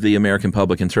 The American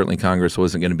public and certainly Congress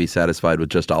wasn't going to be satisfied with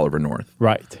just Oliver North.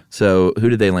 Right. So who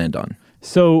did they land on?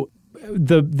 So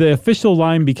the official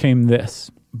line became this.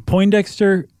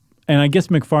 Poindexter, and I guess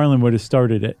McFarland would have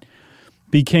started it,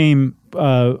 became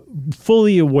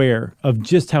fully aware of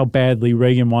just how badly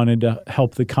Reagan wanted to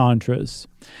help the Contras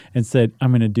and said,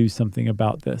 I'm going to do something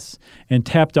about this. And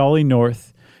tapped Ollie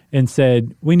North and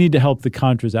said, we need to help the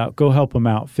Contras out. Go help them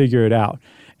out. Figure it out.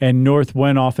 And North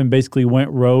went off and basically went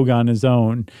rogue on his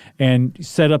own and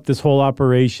set up this whole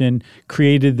operation,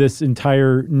 created this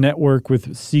entire network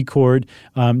with Secord,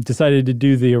 decided to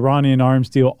do the Iranian arms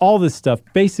deal, all this stuff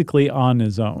basically on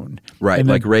his own. Right, and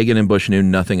like Reagan and Bush knew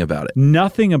nothing about it.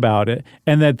 Nothing about it,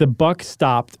 and that the buck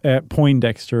stopped at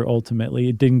Poindexter ultimately.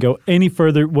 It didn't go any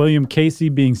further. William Casey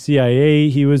being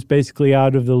CIA, he was basically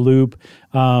out of the loop.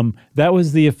 That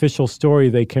was the official story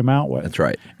they came out with. That's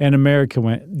right. And America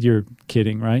went, you're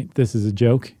kidding, right? This is a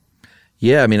joke?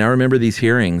 Yeah, I mean, I remember these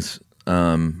hearings,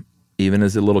 even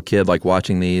as a little kid, like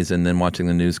watching these and then watching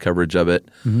the news coverage of it.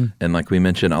 Mm-hmm. And like we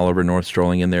mentioned, Oliver North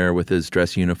strolling in there with his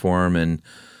dress uniform and,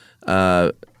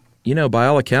 by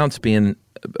all accounts, being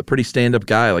a pretty stand-up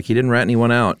guy. Like, he didn't rat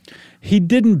anyone out. He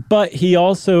didn't, but he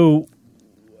also...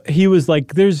 He was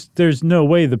like, there's no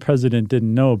way the president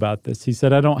didn't know about this. He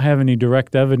said, I don't have any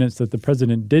direct evidence that the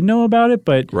president did know about it,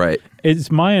 but right. It's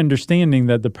my understanding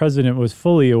that the president was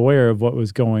fully aware of what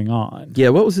was going on. Yeah,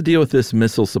 what was the deal with this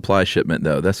missile supply shipment,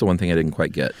 though? That's the one thing I didn't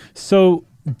quite get. So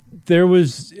there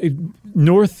was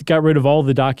North got rid of all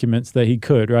the documents that he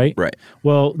could, right? Right.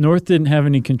 Well, North didn't have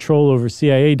any control over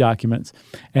CIA documents.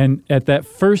 And at that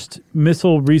first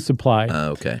missile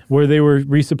resupply, where they were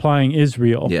resupplying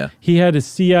Israel, he had a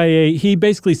CIA. He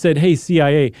basically said, hey,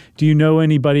 CIA, do you know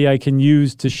anybody I can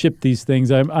use to ship these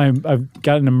things? I've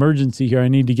got an emergency here. I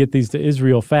need to get these to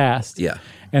Israel fast. Yeah.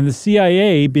 And the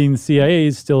CIA, being the CIA,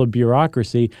 is still a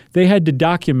bureaucracy. They had to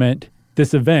document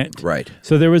this event. Right.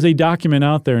 So there was a document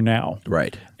out there now.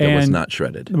 Right. That was not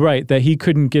shredded. Right. That he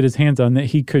couldn't get his hands on, that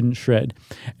he couldn't shred.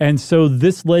 And so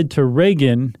this led to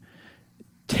Reagan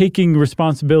taking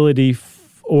responsibility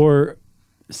or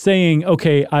saying,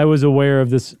 okay, I was aware of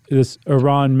this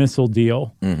Iran missile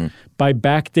deal by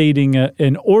backdating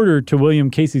an order to William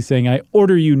Casey saying, I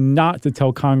order you not to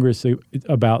tell Congress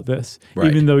about this,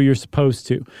 even though you're supposed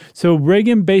to. So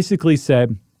Reagan basically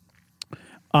said,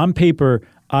 on paper,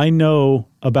 I know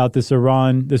about this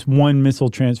one missile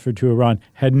transfer to Iran,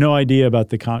 had no idea about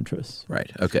the Contras. Right,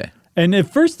 okay. And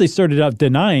at first they started out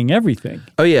denying everything.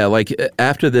 Oh, yeah, like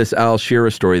after this Al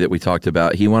Shearer story that we talked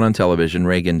about, he went on television,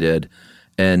 Reagan did,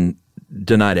 and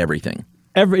denied everything.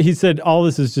 He said, all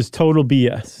this is just total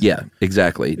BS. Yeah,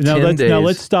 exactly. Now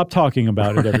let's stop talking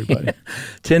about it, everybody.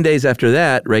 10 days after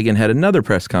that, Reagan had another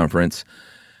press conference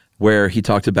where he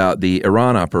talked about the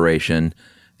Iran operation.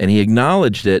 And he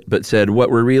acknowledged it, but said, what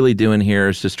we're really doing here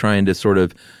is just trying to sort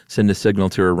of send a signal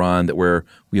to Iran that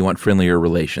we want friendlier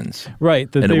relations. Right.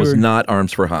 And it was not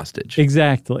arms for hostage.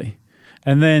 Exactly.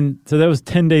 And then, so that was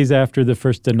 10 days after the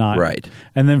first denial. Right.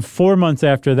 And then 4 months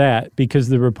after that, because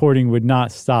the reporting would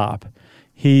not stop,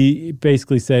 he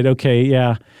basically said, okay,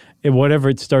 yeah, whatever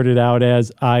it started out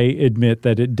as, I admit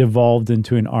that it devolved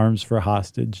into an arms for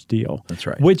hostage deal. That's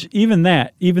right. Which even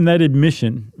that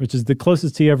admission, which is the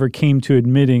closest he ever came to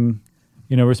admitting,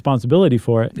 responsibility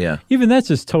for it. Yeah. Even that's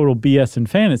just total BS and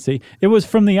fantasy. It was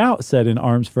from the outset an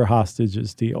arms for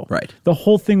hostages deal. Right. The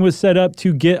whole thing was set up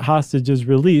to get hostages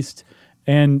released,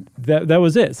 and that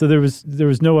was it. So there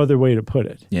was no other way to put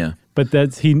it. Yeah. But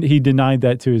he denied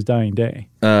that to his dying day.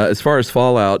 As far as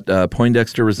fallout,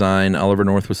 Poindexter resigned. Oliver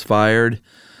North was fired.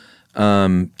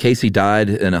 Casey died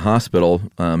in a hospital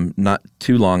not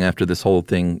too long after this whole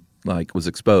thing was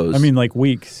exposed. I mean, like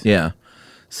weeks. Yeah.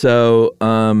 So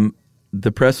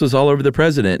the press was all over the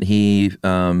president. He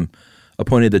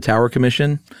appointed the Tower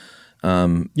Commission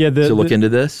to look into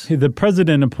this. The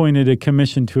president appointed a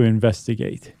commission to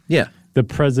investigate. Yeah. The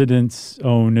president's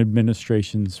own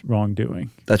administration's wrongdoing.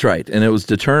 That's right. And it was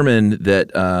determined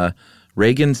that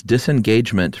Reagan's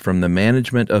disengagement from the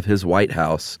management of his White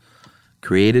House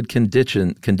created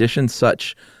conditions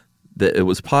such that it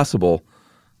was possible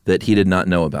that he did not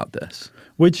know about this.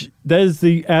 Which that is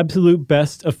the absolute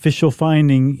best official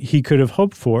finding he could have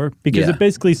hoped for, because Yeah. it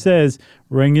basically says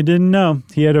Reagan didn't know.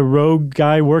 He had a rogue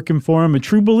guy working for him, a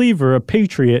true believer, a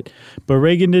patriot, but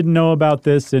Reagan didn't know about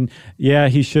this. And yeah,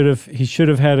 he should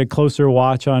have had a closer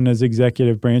watch on his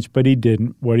executive branch, but he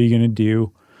didn't. What are you going to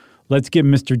do? Let's get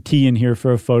Mr. T in here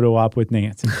for a photo op with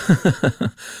Nancy.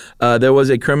 There was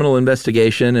a criminal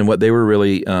investigation, and what they were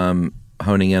really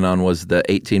honing in on was the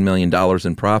 $18 million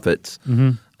in profits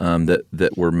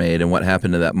that were made and what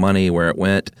happened to that money, where it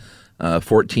went.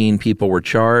 14 people were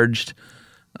charged.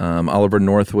 Oliver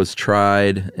North was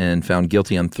tried and found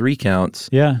guilty on 3 counts.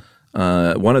 Yeah.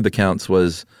 One of the counts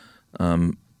was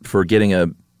for getting a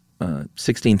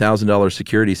 $16,000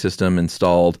 security system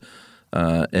installed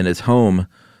in his home,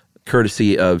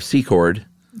 courtesy of Secord.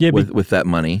 Yeah, with that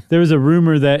money. There was a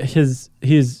rumor that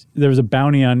there was a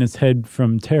bounty on his head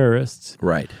from terrorists.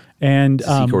 Right. And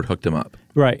Secord hooked him up.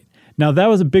 Right. Now, that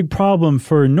was a big problem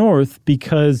for North,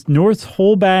 because North's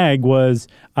whole bag was,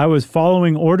 I was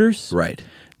following orders Right.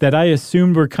 that I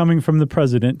assumed were coming from the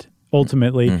president,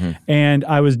 ultimately, and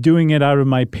I was doing it out of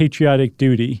my patriotic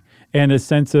duty and a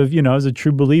sense of, as a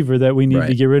true believer that we need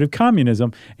to get rid of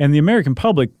communism. And the American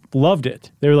public loved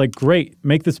it. They were like, great,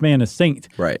 make this man a saint.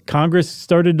 Right. Congress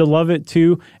started to love it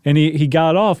too, and he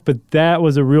got off, but that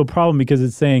was a real problem, because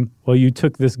it's saying, well, you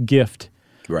took this gift.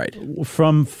 Right.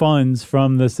 From funds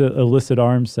from this illicit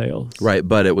arms sales. Right,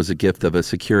 but it was a gift of a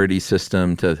security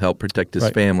system to help protect his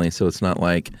family, so it's not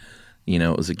like,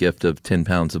 it was a gift of 10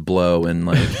 pounds of blow and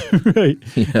like... Right,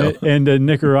 and a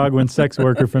Nicaraguan sex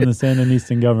worker from the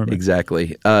Sandinistan government.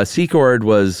 Exactly. Secord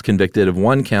was convicted of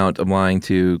 1 count of lying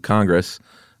to Congress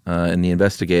and the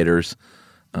investigators.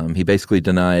 He basically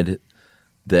denied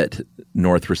that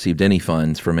North received any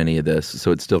funds from any of this,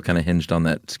 so it's still kind of hinged on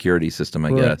that security system,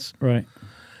 I guess. Right.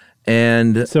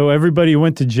 And so everybody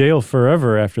went to jail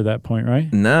forever after that point,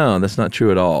 right? No, that's not true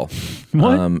at all.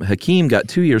 What? Hakeem got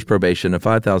 2 years probation, a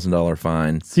 $5,000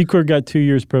 fine. Secord got 2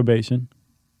 years probation.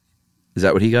 Is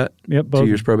that what he got? Yep, both. 2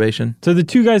 years probation? So the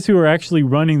 2 guys who were actually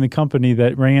running the company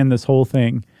that ran this whole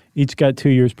thing each got 2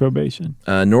 years probation.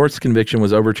 North's conviction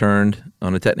was overturned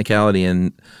on a technicality,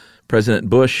 and President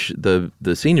Bush, the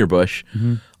senior Bush,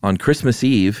 on Christmas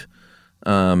Eve,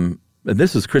 and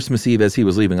this was Christmas Eve as he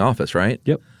was leaving office, right?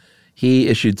 Yep. He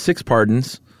issued 6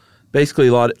 pardons, basically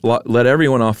let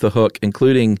everyone off the hook,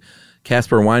 including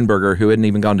Caspar Weinberger, who hadn't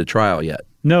even gone to trial yet.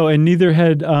 No, and neither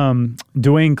had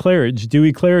Dwayne Claridge.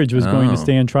 Dewey Claridge was going to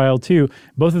stand trial too.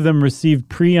 Both of them received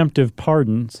preemptive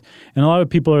pardons. And a lot of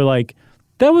people are like,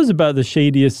 that was about the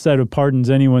shadiest set of pardons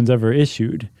anyone's ever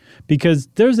issued. Because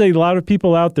there's a lot of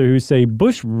people out there who say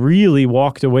Bush really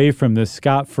walked away from this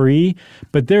scot-free,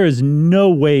 but there is no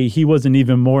way he wasn't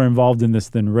even more involved in this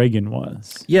than Reagan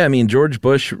was. Yeah, I mean, George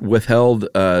Bush withheld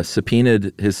his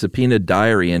subpoenaed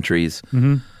diary entries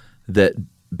that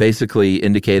basically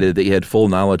indicated that he had full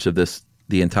knowledge of this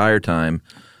the entire time.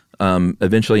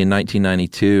 Eventually in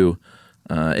 1992,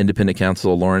 independent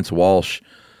counsel Lawrence Walsh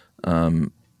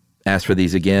asked for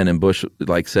these again, and Bush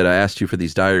said, I asked you for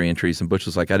these diary entries, and Bush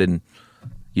was like,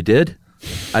 you did?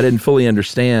 I didn't fully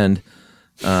understand.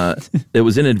 It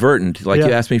was inadvertent.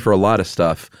 You asked me for a lot of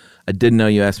stuff. I didn't know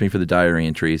you asked me for the diary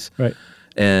entries. Right.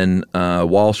 And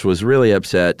Walsh was really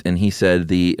upset, and he said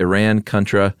the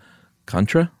Iran-Contra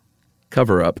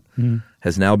cover-up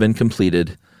has now been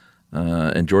completed,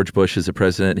 and George Bush is a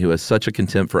president who has such a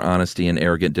contempt for honesty and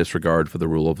arrogant disregard for the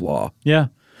rule of law. Yeah.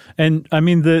 And I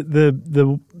mean,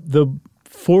 the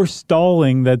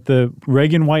forestalling that the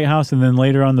Reagan White House and then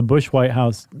later on the Bush White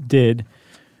House did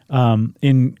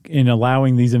in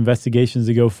allowing these investigations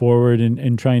to go forward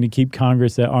and trying to keep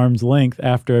Congress at arm's length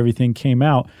after everything came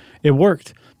out, it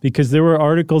worked, because there were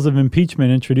articles of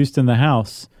impeachment introduced in the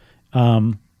House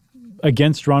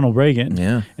against Ronald Reagan.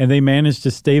 Yeah. And they managed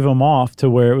to stave him off to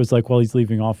where it was like, well, he's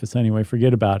leaving office anyway,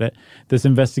 forget about it. This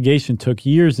investigation took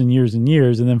years and years and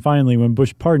years, and then finally when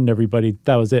Bush pardoned everybody,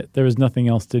 that was it. There was nothing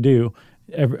else to do.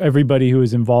 Everybody who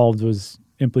was involved was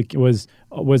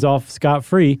off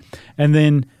scot-free. And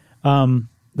then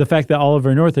the fact that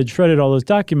Oliver North had shredded all those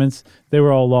documents, they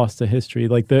were all lost to history.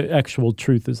 Like the actual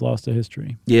truth is lost to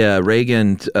history. Yeah,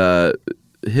 Reagan,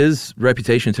 his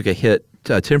reputation took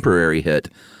a temporary hit.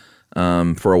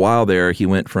 For a while there, he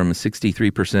went from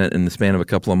 63% in the span of a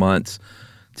couple of months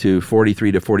to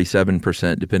 43 to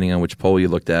 47%, depending on which poll you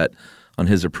looked at, on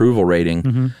his approval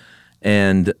rating.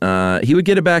 And he would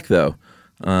get it back, though,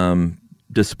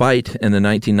 despite in the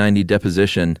 1990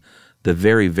 deposition, the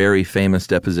very, very famous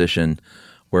deposition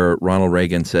where Ronald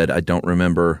Reagan said, I don't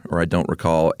remember or I don't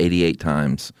recall 88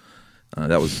 times.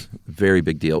 That was a very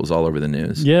big deal. It was all over the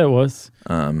news. Yeah, it was.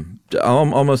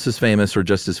 Almost as famous or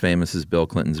just as famous as Bill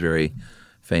Clinton's very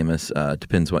famous,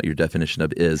 depends what your definition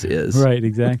of is. Right,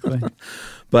 exactly.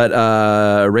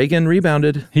 But Reagan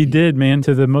rebounded. He did, man,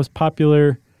 to the most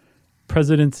popular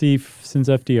presidency since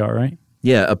FDR, right?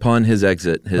 Yeah, upon his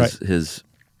exit, his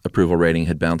approval rating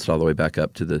had bounced all the way back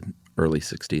up to the early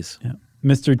 60s. Yeah.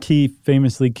 Mr. T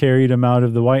famously carried him out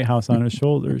of the White House on his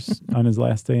shoulders on his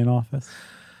last day in office.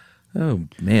 Oh,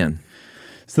 man.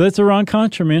 So that's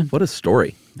Iran-Contra, man. What a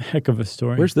story. Heck of a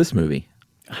story. Where's this movie?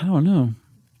 I don't know.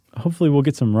 Hopefully we'll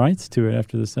get some rights to it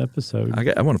after this episode.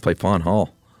 I want to play Fawn Hall.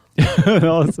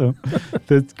 Awesome.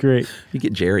 That's great. You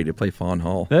get Jerry to play Fawn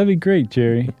Hall. That'd be great,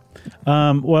 Jerry.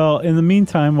 Well, in the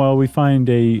meantime, while we find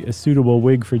a suitable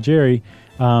wig for Jerry,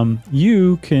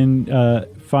 you can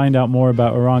find out more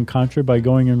about Iran-Contra by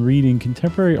going and reading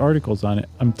contemporary articles on it.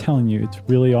 I'm telling you, it's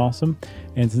really awesome.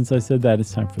 And since I said that,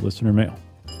 it's time for listener mail.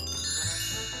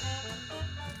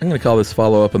 I'm going to call this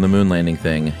follow-up on the moon landing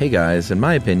thing. Hey guys, in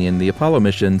my opinion, the Apollo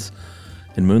missions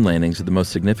and moon landings are the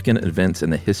most significant events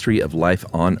in the history of life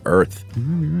on Earth.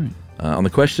 Right. On the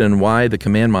question why the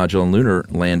command module and lunar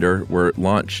lander were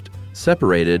launched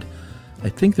separated, I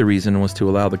think the reason was to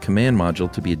allow the command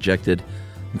module to be ejected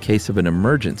in case of an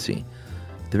emergency.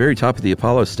 At the very top of the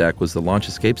Apollo stack was the launch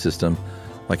escape system,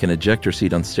 like an ejector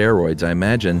seat on steroids. I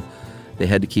imagine they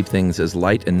had to keep things as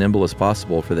light and nimble as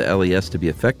possible for the LES to be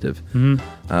effective.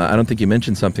 I don't think you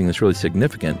mentioned something that's really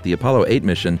significant. The Apollo 8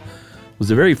 mission was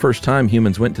the very first time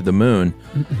humans went to the moon,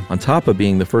 on top of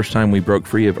being the first time we broke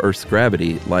free of Earth's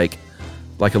gravity. Like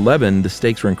 11, the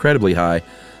stakes were incredibly high.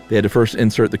 They had to first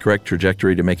insert the correct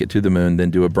trajectory to make it to the moon,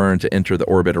 then do a burn to enter the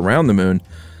orbit around the moon,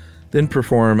 then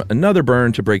perform another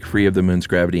burn to break free of the moon's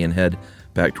gravity and head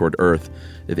back toward Earth.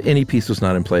 If any piece was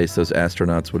not in place, those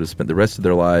astronauts would have spent the rest of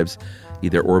their lives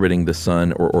either orbiting the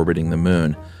sun or orbiting the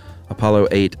moon. Apollo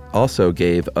 8 also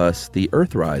gave us the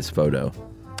Earthrise photo.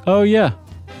 Oh, yeah.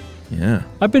 Yeah.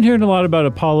 I've been hearing a lot about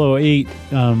Apollo 8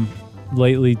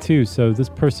 lately, too, so this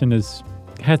person is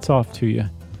hats off to you.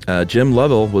 Jim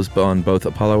Lovell was on both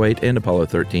Apollo 8 and Apollo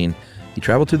 13. He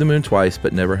traveled to the moon twice,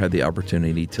 but never had the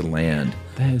opportunity to land.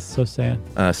 That is so sad.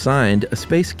 Signed, a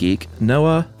space geek,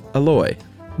 Noah Aloy.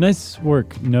 Nice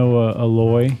work, Noah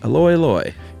Aloy.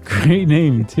 Aloy. Great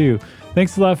name, too.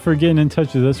 Thanks a lot for getting in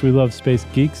touch with us. We love Space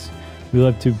Geeks. We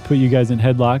love to put you guys in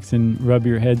headlocks and rub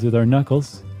your heads with our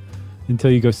knuckles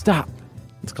until you go, stop.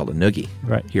 It's called a noogie.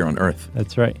 Right. Here on Earth.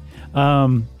 That's right.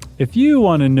 If you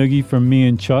want a noogie from me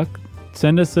and Chuck,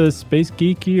 send us a space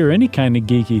geeky or any kind of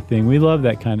geeky thing. We love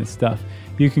that kind of stuff.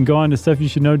 You can go on to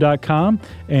stuffyoushouldknow.com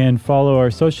and follow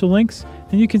our social links,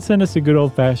 and you can send us a good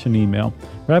old-fashioned email.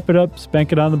 Wrap it up,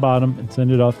 spank it on the bottom, and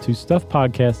send it off to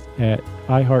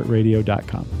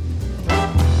stuffpodcast@iheartradio.com.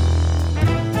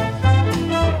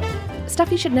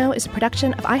 Stuff You Should Know is a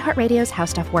production of iHeartRadio's How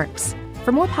Stuff Works.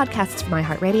 For more podcasts from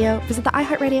iHeartRadio, visit the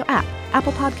iHeartRadio app,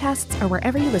 Apple Podcasts, or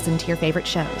wherever you listen to your favorite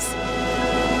shows.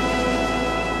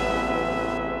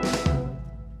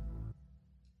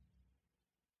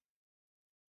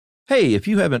 Hey, if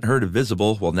you haven't heard of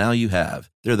Visible, well, now you have.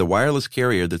 They're the wireless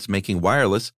carrier that's making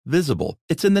wireless visible.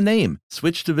 It's in the name.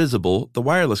 Switch to Visible, the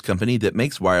wireless company that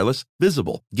makes wireless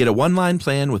visible. Get a one-line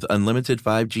plan with unlimited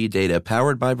 5G data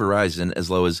powered by Verizon as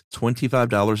low as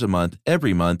 $25 a month,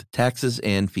 every month, taxes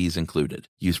and fees included.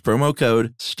 Use promo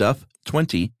code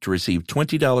STUFF20 to receive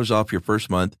 $20 off your first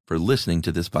month for listening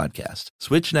to this podcast.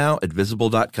 Switch now at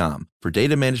Visible.com. For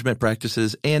data management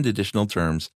practices and additional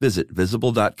terms, visit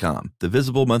Visible.com. The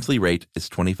Visible monthly rate is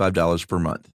 $25 per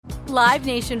month. Live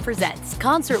Nation presents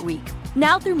Concert Week.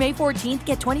 Now through May 14th,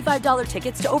 get $25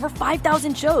 tickets to over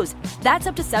 5,000 shows. That's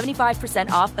up to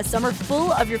 75% off a summer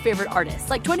full of your favorite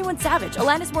artists like 21 Savage,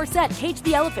 Alanis Morissette, Cage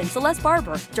the Elephant, Celeste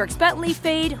Barber, Dierks Bentley,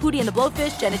 Fade, Hootie and the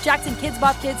Blowfish, Janet Jackson, Kidz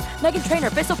Bop Kids, Meghan Trainor,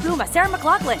 Peso Pluma, Sarah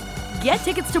McLachlan. Get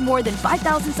tickets to more than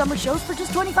 5,000 summer shows for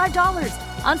just $25.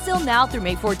 Until now through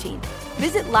May 14th.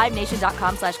 Visit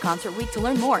LiveNation.com/Concert Week to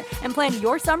learn more and plan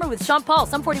your summer with Sean Paul,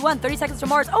 Sum 41, 30 Seconds to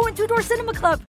Mars, and Two Door Cinema Club.